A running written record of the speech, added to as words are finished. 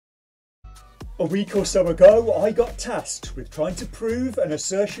A week or so ago, I got tasked with trying to prove an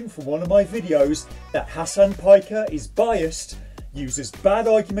assertion from one of my videos that Hassan Piker is biased, uses bad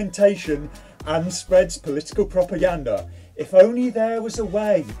argumentation and spreads political propaganda. If only there was a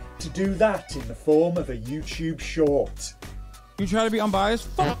way to do that in the form of a YouTube short. You try to be unbiased?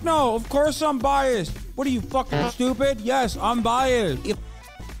 Fuck no, of course I'm biased. What are you, fucking stupid? Yes, I'm biased.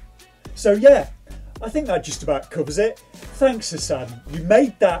 So yeah, I think that just about covers it. Thanks Hassan, you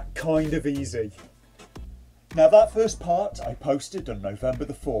made that kind of easy. Now that first part I posted on November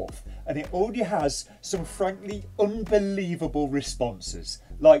the 4th and it already has some frankly unbelievable responses,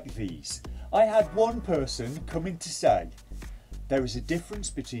 like these. I had one person come in to say, there is a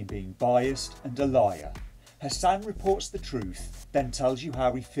difference between being biased and a liar. Hassan reports the truth, then tells you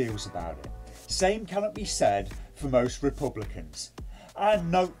how he feels about it. Same cannot be said for most Republicans.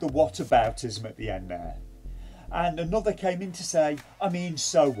 And note the whataboutism at the end there. And another came in to say, I mean,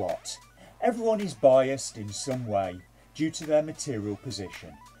 so what? Everyone is biased in some way due to their material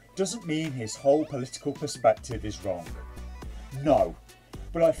position. Doesn't mean his whole political perspective is wrong. No,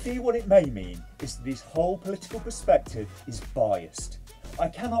 but I fear what it may mean is that his whole political perspective is biased. I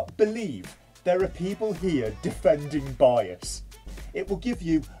cannot believe there are people here defending bias. It will give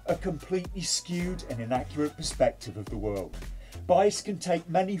you a completely skewed and inaccurate perspective of the world. Bias can take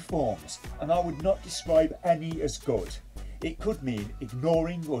many forms, and I would not describe any as good. It could mean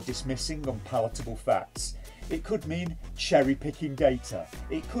ignoring or dismissing unpalatable facts. It could mean cherry-picking data.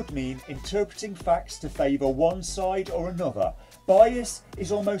 It could mean interpreting facts to favour one side or another. Bias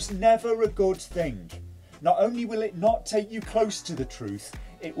is almost never a good thing. Not only will it not take you close to the truth,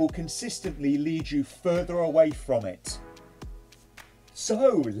 it will consistently lead you further away from it.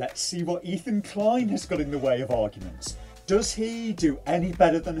 So, let's see what Ethan Klein has got in the way of arguments. Does he do any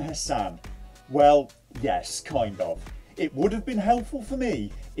better than Hassan? Well, yes, kind of. It would have been helpful for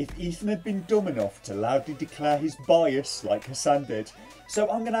me if Ethan had been dumb enough to loudly declare his bias like Hassan did. So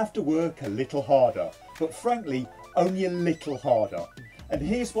I'm going to have to work a little harder, but frankly, only a little harder. And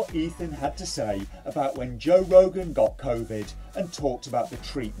here's what Ethan had to say about when Joe Rogan got COVID and talked about the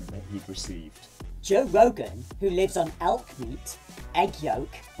treatment that he'd received. Joe Rogan, who lives on elk meat, egg yolk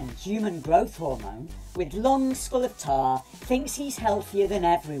and human growth hormone with lungs full of tar, thinks he's healthier than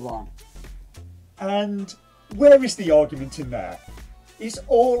everyone. And where is the argument in there? It's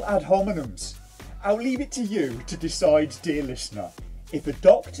all ad hominems. I'll leave it to you to decide, dear listener. If a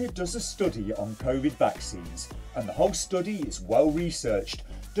doctor does a study on COVID vaccines and the whole study is well researched,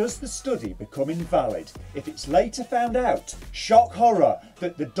 does the study become invalid if it's later found out, shock horror,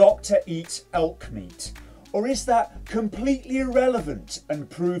 that the doctor eats elk meat? Or is that completely irrelevant and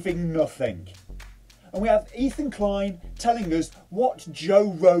proving nothing? And we have Ethan Klein telling us what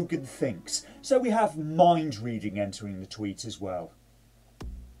Joe Rogan thinks, so we have mind reading entering the tweet as well.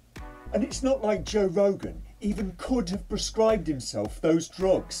 And it's not like Joe Rogan even could have prescribed himself those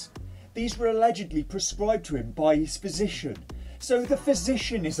drugs. These were allegedly prescribed to him by his physician. So the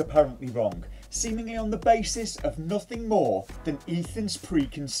physician is apparently wrong, seemingly on the basis of nothing more than Ethan's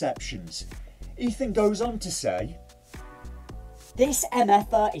preconceptions. Ethan goes on to say, this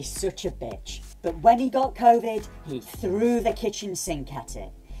MFer is such a bitch, but when he got COVID, he threw the kitchen sink at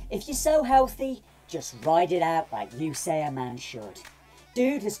it. If you're so healthy, just ride it out like you say a man should.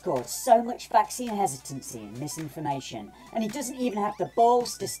 Dude has caused so much vaccine hesitancy and misinformation, and he doesn't even have the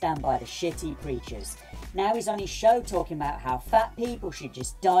balls to stand by the shit he preaches. Now he's on his show talking about how fat people should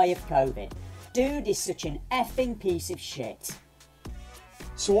just die of COVID. Dude is such an effing piece of shit.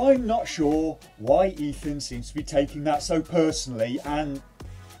 So I'm not sure why Ethan seems to be taking that so personally and...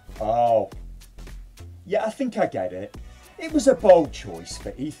 oh. Yeah, I think I get it. It was a bold choice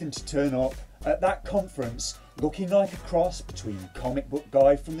for Ethan to turn up at that conference looking like a cross between comic book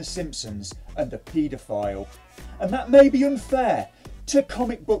guy from The Simpsons and a paedophile. And that may be unfair to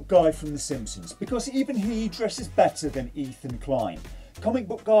comic book guy from The Simpsons because even he dresses better than Ethan Klein. Comic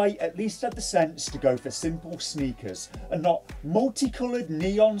book guy at least had the sense to go for simple sneakers and not multicoloured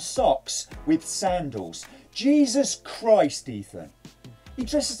neon socks with sandals. Jesus Christ, Ethan. He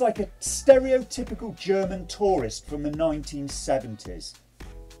dresses like a stereotypical German tourist from the 1970s.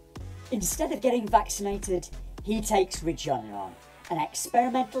 Instead of getting vaccinated, he takes Regeneron, an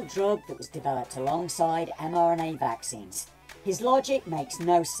experimental drug that was developed alongside mRNA vaccines. His logic makes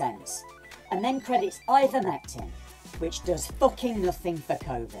no sense, and then credits ivermectin, which does fucking nothing for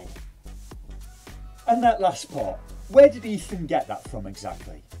COVID. And that last part, where did Ethan get that from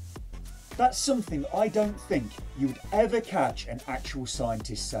exactly? That's something I don't think you would ever catch an actual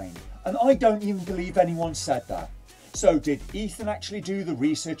scientist saying, and I don't even believe anyone said that. So did Ethan actually do the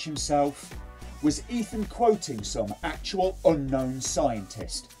research himself? Was Ethan quoting some actual unknown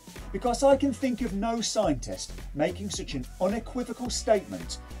scientist? because I can think of no scientist making such an unequivocal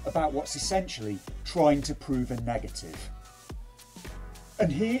statement about what's essentially trying to prove a negative.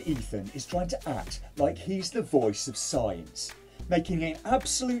 And here Ethan is trying to act like he's the voice of science, making an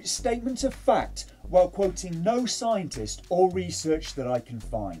absolute statement of fact while quoting no scientist or research that I can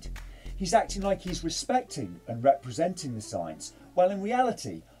find. He's acting like he's respecting and representing the science, while in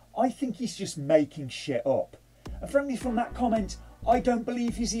reality, I think he's just making shit up. And frankly, from that comment, I don't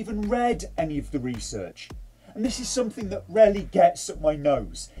believe he's even read any of the research. And this is something that rarely gets up my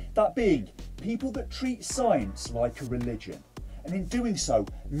nose, that being people that treat science like a religion, and in doing so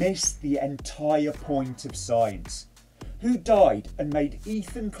miss the entire point of science. Who died and made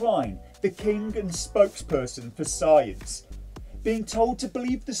Ethan Klein the king and spokesperson for science? Being told to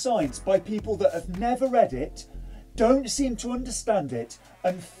believe the science by people that have never read it, don't seem to understand it,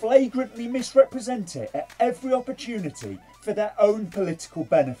 and flagrantly misrepresent it at every opportunity for their own political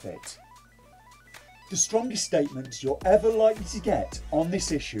benefit. The strongest statement you're ever likely to get on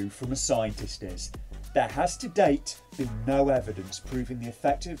this issue from a scientist is, there has to date been no evidence proving the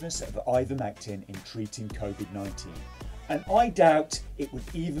effectiveness of ivermectin in treating COVID-19. And I doubt it would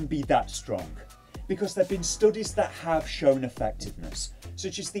even be that strong, because there have been studies that have shown effectiveness,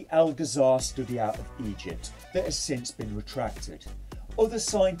 such as the El Ghazar study out of Egypt that has since been retracted. Other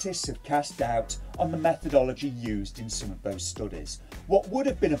scientists have cast doubt on the methodology used in some of those studies. What would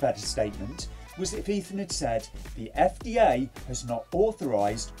have been a better statement was if Ethan had said the FDA has not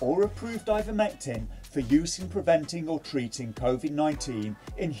authorised or approved ivermectin for use in preventing or treating COVID-19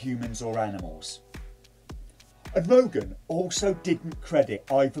 in humans or animals. And Rogan also didn't credit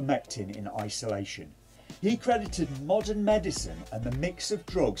ivermectin in isolation. He credited modern medicine and the mix of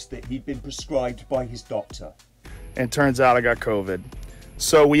drugs that he'd been prescribed by his doctor. And turns out I got COVID.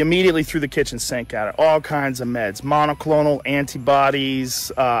 So we immediately threw the kitchen sink at it. All kinds of meds, monoclonal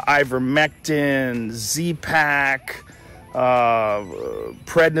antibodies, ivermectin, Z-Pak,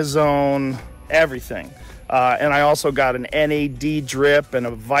 prednisone, everything. And I also got an NAD drip and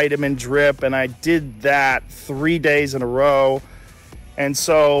a vitamin drip, and I did that 3 days in a row. And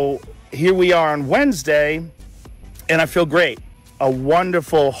so here we are on Wednesday, and I feel great. A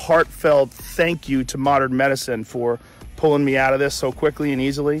wonderful, heartfelt thank you to modern medicine for pulling me out of this so quickly and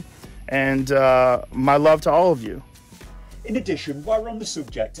easily. And my love to all of you. In addition, while we're on the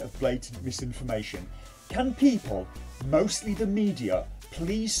subject of blatant misinformation, can people, mostly the media,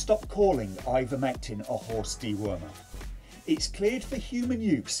 please stop calling ivermectin a horse dewormer? It's cleared for human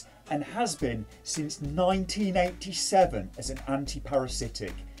use and has been since 1987 as an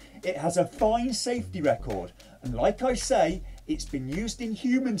antiparasitic. It has a fine safety record, and like I say, it's been used in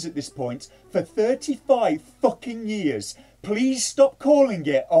humans at this point for 35 fucking years. Please stop calling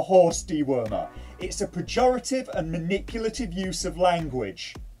it a horse dewormer. It's a pejorative and manipulative use of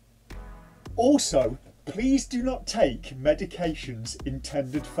language. Also, please do not take medications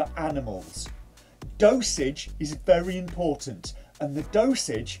intended for animals. Dosage is very important, and the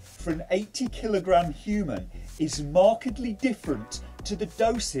dosage for an 80-kilogram human is markedly different to the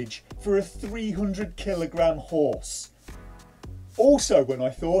dosage for a 300-kilogram horse. Also, when I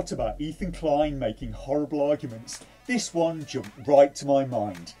thought about Ethan Klein making horrible arguments, this one jumped right to my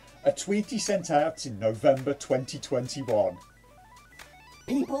mind. A tweet he sent out in November 2021.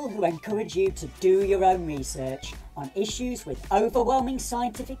 People who encourage you to do your own research on issues with overwhelming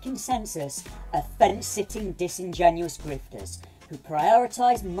scientific consensus are fence-sitting disingenuous grifters who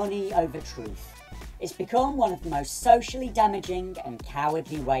prioritise money over truth. It's become one of the most socially damaging and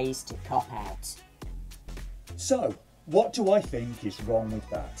cowardly ways to cop out. So, what do I think is wrong with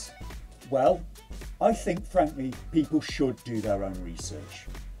that? Well, I think frankly people should do their own research.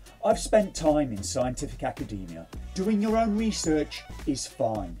 I've spent time in scientific academia. Doing your own research is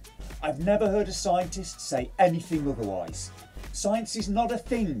fine. I've never heard a scientist say anything otherwise. Science is not a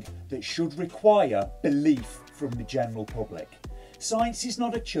thing that should require belief from the general public. Science is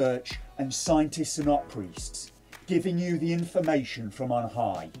not a church, and scientists are not priests, giving you the information from on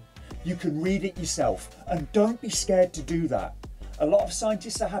high. You can read it yourself, and don't be scared to do that. A lot of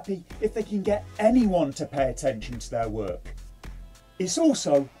scientists are happy if they can get anyone to pay attention to their work. It's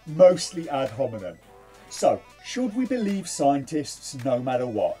also mostly ad hominem. So, should we believe scientists no matter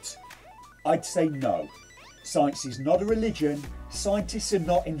what? I'd say no. Science is not a religion, scientists are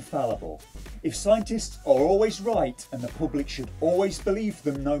not infallible. If scientists are always right and the public should always believe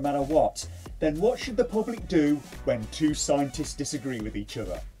them no matter what, then what should the public do when two scientists disagree with each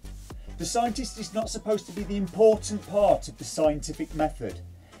other? The scientist is not supposed to be the important part of the scientific method.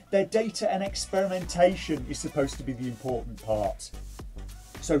 Their data and experimentation is supposed to be the important part.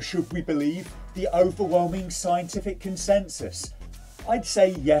 So should we believe the overwhelming scientific consensus? I'd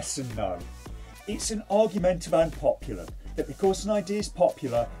say yes and no. It's an argumentum ad populum, that because an idea is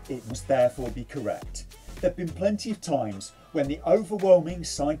popular, it must therefore be correct. There have been plenty of times when the overwhelming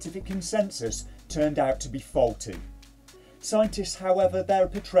scientific consensus turned out to be faulty. Scientists, however they're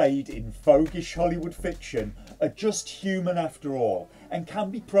portrayed in voguish Hollywood fiction, are just human after all, and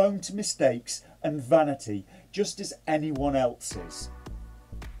can be prone to mistakes and vanity just as anyone else is.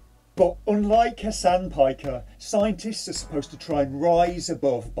 But unlike Hassan Piker, scientists are supposed to try and rise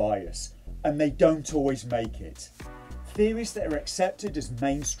above bias, and they don't always make it. Theories that are accepted as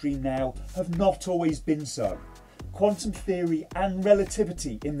mainstream now have not always been so. Quantum theory and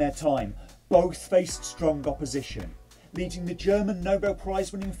relativity in their time both faced strong opposition, leading the German Nobel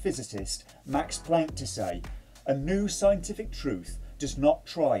Prize-winning physicist Max Planck to say, "A new scientific truth does not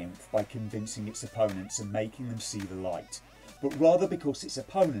triumph by convincing its opponents and making them see the light, but rather because its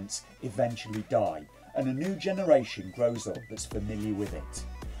opponents eventually die and a new generation grows up that's familiar with it."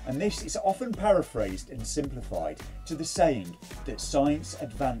 And this is often paraphrased and simplified to the saying that science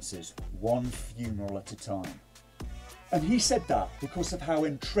advances one funeral at a time. And he said that because of how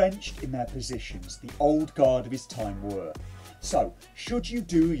entrenched in their positions the old guard of his time were. So, should you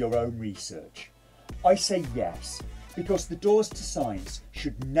do your own research? I say yes, because the doors to science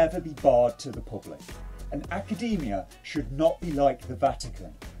should never be barred to the public. And academia should not be like the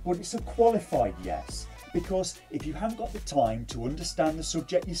Vatican, but it's a qualified yes, because if you haven't got the time to understand the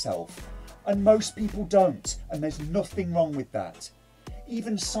subject yourself, and most people don't, and there's nothing wrong with that.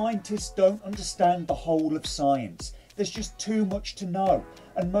 Even scientists don't understand the whole of science. There's just too much to know,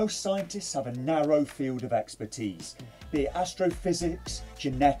 and most scientists have a narrow field of expertise, be it astrophysics,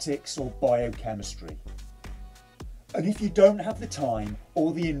 genetics or biochemistry. And if you don't have the time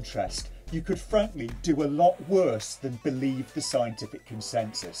or the interest, you could frankly do a lot worse than believe the scientific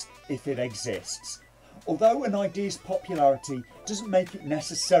consensus, if it exists. Although an idea's popularity doesn't make it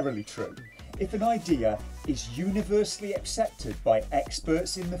necessarily true, if an idea is universally accepted by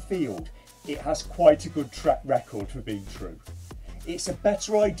experts in the field, it has quite a good track record for being true. It's a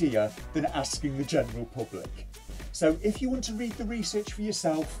better idea than asking the general public. So if you want to read the research for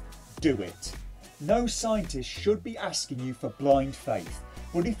yourself, do it. No scientist should be asking you for blind faith,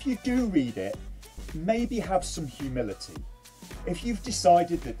 but if you do read it, maybe have some humility. If you've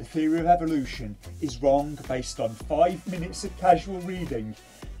decided that the theory of evolution is wrong based on 5 minutes of casual reading,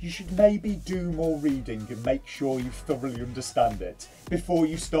 you should maybe do more reading and make sure you thoroughly understand it before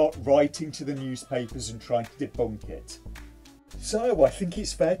you start writing to the newspapers and trying to debunk it. So I think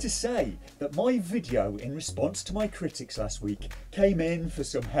it's fair to say that my video in response to my critics last week came in for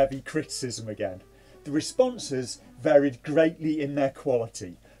some heavy criticism again. The responses varied greatly in their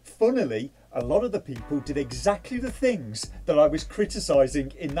quality. Funnily, a lot of the people did exactly the things that I was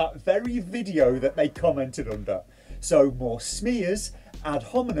criticising in that very video that they commented under. So more smears, ad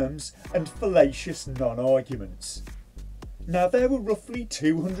hominems and fallacious non-arguments. Now there were roughly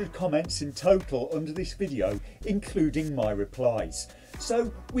 200 comments in total under this video, including my replies.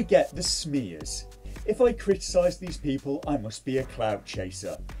 So we get the smears. If I criticise these people, I must be a clout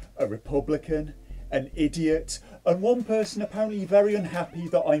chaser, a Republican, an idiot, and one person apparently very unhappy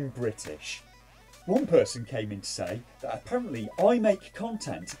that I'm British. One person came in to say that apparently I make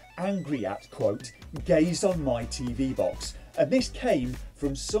content angry at, quote, gays on my TV box, and this came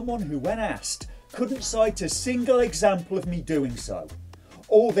from someone who, when asked, couldn't cite a single example of me doing so.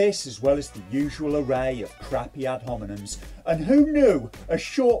 All this as well as the usual array of crappy ad hominems, and who knew a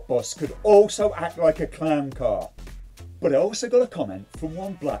short bus could also act like a clown car? But I also got a comment from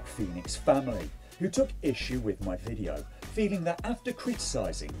one Black Phoenix family who took issue with my video, feeling that after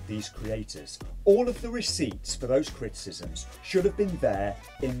criticising these creators, all of the receipts for those criticisms should have been there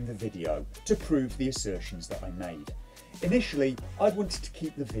in the video to prove the assertions that I made. Initially, I wanted to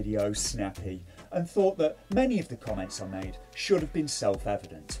keep the video snappy and thought that many of the comments I made should have been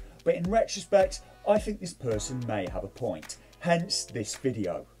self-evident, but in retrospect, I think this person may have a point, hence this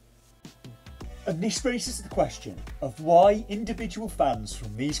video. And this raises the question of why individual fans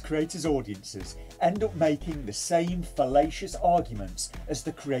from these creators' audiences end up making the same fallacious arguments as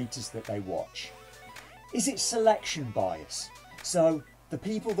the creators that they watch. Is it selection bias? So the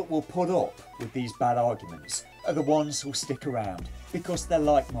people that will put up with these bad arguments are the ones who'll stick around because they're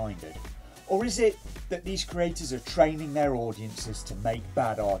like-minded? Or is it that these creators are training their audiences to make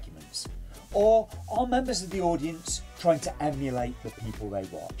bad arguments? Or are members of the audience trying to emulate the people they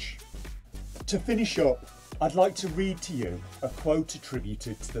watch? To finish up, I'd like to read to you a quote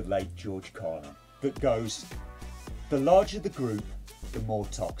attributed to the late George Carlin that goes, "The larger the group, the more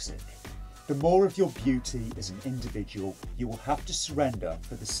toxic. The more of your beauty as an individual you will have to surrender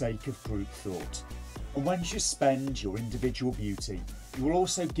for the sake of group thought. And once you spend your individual beauty, you will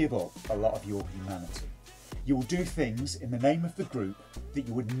also give up a lot of your humanity. You will do things in the name of the group that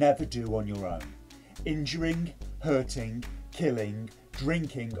you would never do on your own. Injuring, hurting, killing,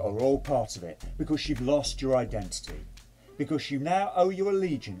 drinking are all part of it because you've lost your identity. Because you now owe your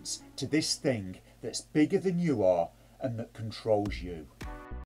allegiance to this thing that's bigger than you are and that controls you.